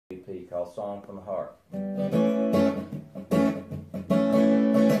called Song from the Heart.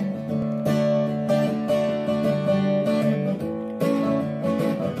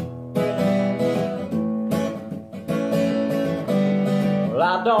 Well,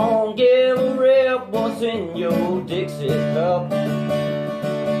 I don't give a rip what's in your Dixie cup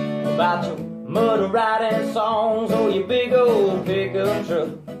about your muddy riding songs or your big old pickup truck.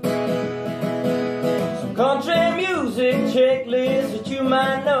 Some country music checklist that you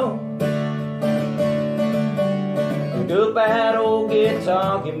might know. Pick up that old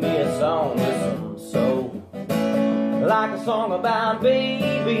guitar, give me a song with some soul. Like a song about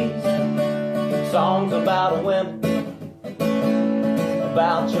babies, songs about women,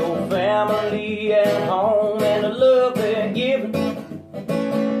 about your family at home and the love they're giving,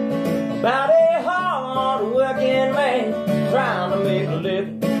 about a hard-working man trying to make a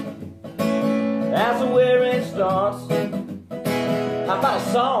living. That's where it starts. How about a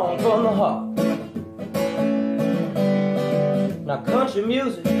song from the heart? Now country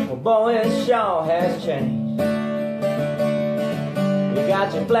music, well boy, it sure has changed. You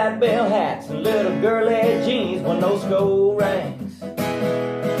got your flat bell hats and little girly jeans with no skull rings.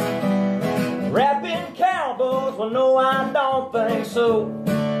 Rapping cowboys, well no I don't think so.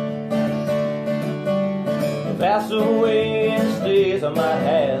 If that's the way it stays, I might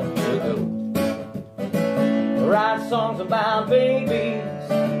have to go. Write songs about babies,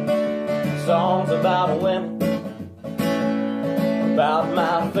 songs about women, about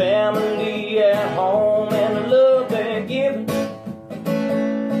my family at home and the love they're giving,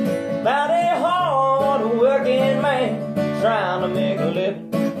 about a hard-working man trying to make a living.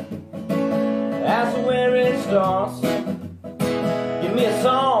 That's where it starts. Give me a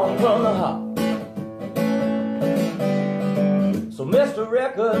song from the heart. So Mr.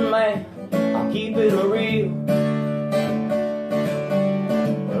 Record Man, I'll keep it real.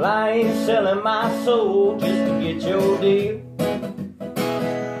 Well, I ain't selling my soul just to get your deal.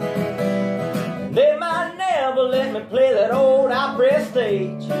 They might never let me play that old opera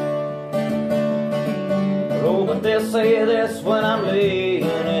stage. Oh, but they'll say this when I'm laying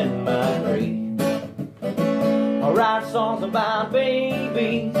in my grave. I write songs about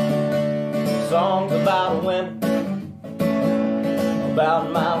babies, songs about women, about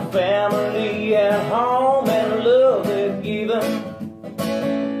my family at home and the love they're giving,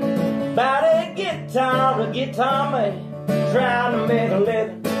 about a guitar man trying to make a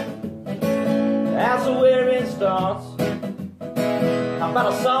living. That's where it starts. How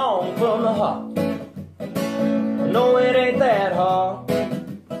about a song from the heart? No, it ain't that hard.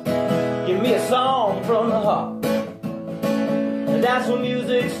 Give me a song from the heart. And that's when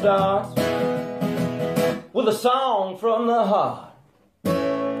music starts, with a song from the heart.